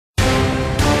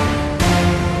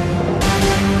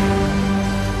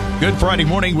Good Friday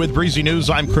morning with Breezy News.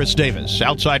 I'm Chris Davis.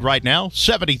 Outside right now,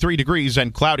 73 degrees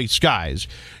and cloudy skies.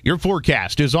 Your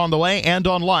forecast is on the way and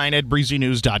online at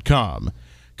breezynews.com.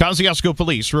 Kosciuszko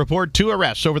police report 2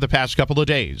 arrests over the past couple of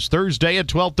days. Thursday at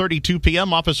 12:32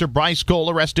 p.m., Officer Bryce Cole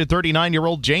arrested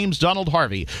 39-year-old James Donald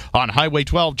Harvey on Highway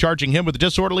 12, charging him with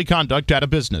disorderly conduct at a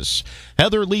business.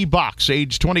 Heather Lee Box,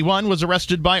 age 21, was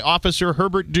arrested by Officer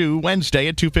Herbert Dew Wednesday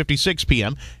at 2:56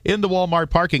 p.m. in the Walmart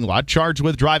parking lot, charged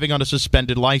with driving on a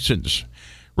suspended license.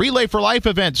 Relay for Life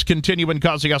events continue in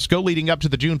Kosciuszko leading up to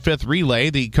the June 5th relay.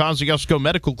 The Kosciuszko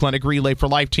Medical Clinic Relay for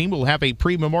Life team will have a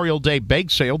pre-Memorial Day bake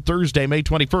sale Thursday, May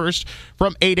 21st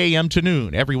from 8 a.m. to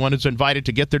noon. Everyone is invited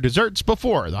to get their desserts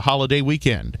before the holiday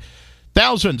weekend.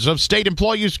 Thousands of state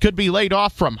employees could be laid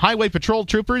off, from highway patrol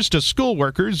troopers to school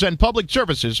workers, and public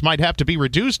services might have to be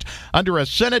reduced under a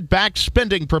Senate-backed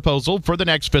spending proposal for the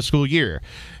next fiscal year.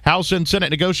 House and Senate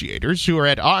negotiators, who are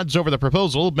at odds over the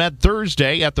proposal, met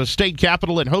Thursday at the state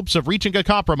capitol in hopes of reaching a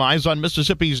compromise on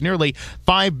Mississippi's nearly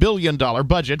 $5 billion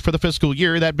budget for the fiscal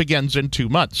year that begins in 2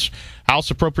 months. House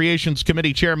Appropriations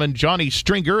Committee Chairman Johnny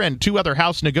Stringer and 2 other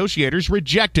House negotiators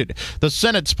rejected the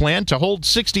Senate's plan to hold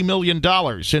 $60 million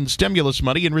in stimulus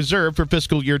money in reserve for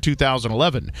fiscal year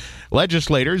 2011.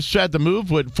 Legislators said the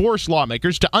move would force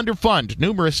lawmakers to underfund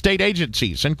numerous state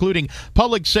agencies, including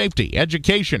public safety,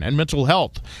 education, and mental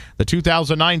health. The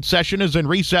 2009 session is in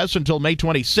recess until May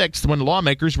 26th, when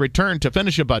lawmakers return to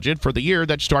finish a budget for the year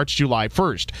that starts July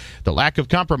 1st. The lack of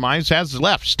compromise has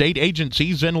left state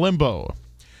agencies in limbo.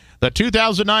 The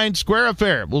 2009 Square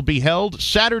Affair will be held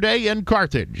Saturday in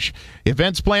Carthage.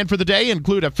 Events planned for the day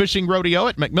include a fishing rodeo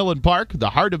at McMillan Park,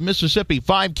 the Heart of Mississippi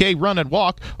 5K run and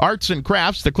walk, arts and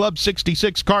crafts, the Club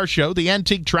 66 car show, the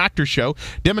Antique Tractor Show,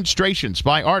 demonstrations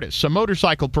by artists, a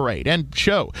motorcycle parade and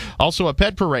show, also a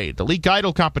pet parade, the Leek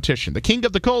Idol competition, the King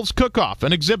of the Coals cook-off,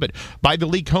 an exhibit by the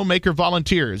Leek Homemaker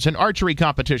volunteers, an archery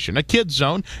competition, a kids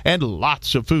zone, and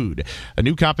lots of food. A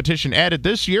new competition added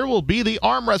this year will be the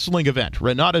arm wrestling event.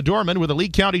 Renata Dorman with the Lee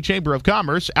County Chamber of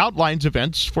Commerce outlines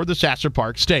events for the Sasser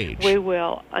Park stage. We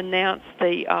will announce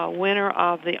the winner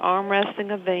of the arm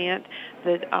wrestling event,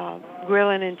 the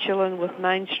Grilling and Chilling with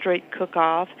Main Street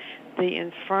Cook-Off, the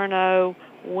Inferno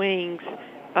Wings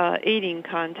eating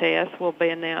contest will be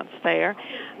announced there.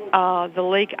 The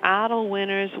Leek Idol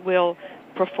winners will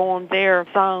perform their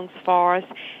songs for us,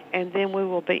 and then we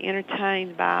will be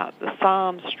entertained by the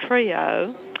Psalms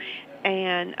Trio.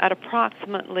 And at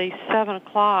approximately 7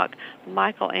 o'clock,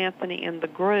 Michael Anthony and the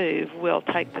Groove will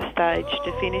take the stage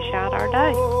to finish out our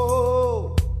day.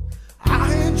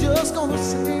 I ain't just gonna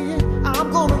say it, I'm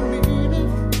gonna mean it.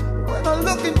 When I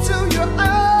look into your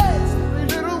eyes, every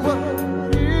little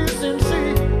word is in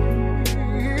see.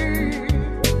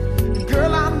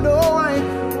 Girl, I know I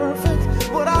ain't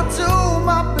perfect, but I'll do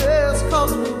my best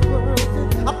 'cause we're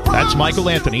worth it. That's Michael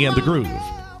Anthony and the Groove.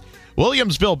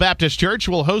 Williamsville Baptist Church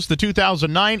will host the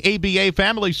 2009 ABA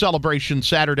Family Celebration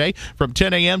Saturday from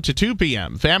 10 a.m. to 2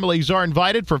 p.m. Families are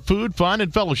invited for food, fun,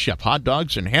 and fellowship. Hot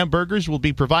dogs and hamburgers will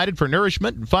be provided for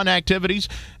nourishment, and fun activities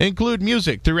include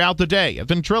music throughout the day, a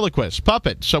ventriloquist,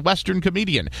 puppets, a Western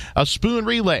comedian, a spoon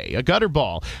relay, a gutter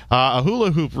ball, a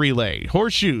hula hoop relay,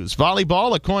 horseshoes,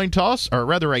 volleyball, a coin toss, or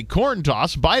rather a corn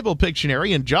toss, Bible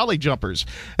Pictionary, and Jolly Jumpers.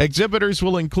 Exhibitors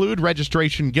will include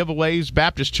registration giveaways,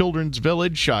 Baptist Children's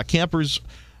Village,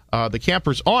 the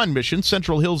Campers on Mission,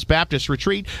 Central Hills Baptist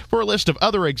Retreat. For a list of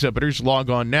other exhibitors, log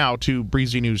on now to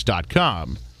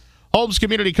breezynews.com. Holmes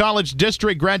Community College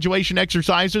District graduation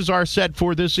exercises are set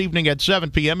for this evening at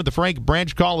 7 p.m. at the Frank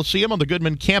Branch Coliseum on the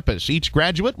Goodman campus. Each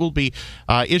graduate will be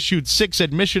issued 6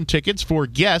 admission tickets for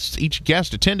guests. Each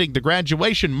guest attending the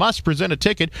graduation must present a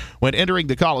ticket when entering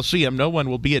the Coliseum. No one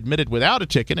will be admitted without a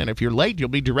ticket, and if you're late, you'll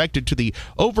be directed to the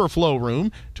overflow room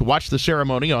to watch the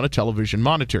ceremony on a television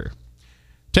monitor.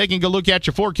 Taking a look at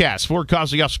your forecast for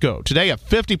Kosciuszko. Today, a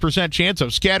 50% chance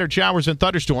of scattered showers and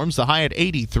thunderstorms, the high at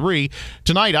 83.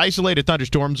 Tonight, isolated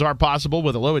thunderstorms are possible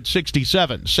with a low at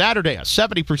 67. Saturday, a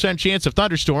 70% chance of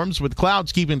thunderstorms with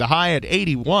clouds keeping the high at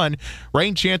 81.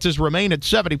 Rain chances remain at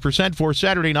 70% for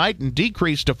Saturday night and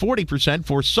decrease to 40%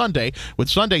 for Sunday, with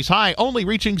Sunday's high only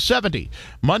reaching 70.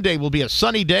 Monday will be a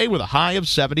sunny day with a high of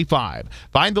 75.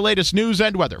 Find the latest news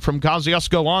and weather from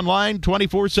Kosciuszko online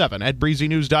 24/7 at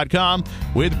breezynews.com.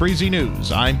 With Breezy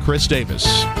News, I'm Chris Davis.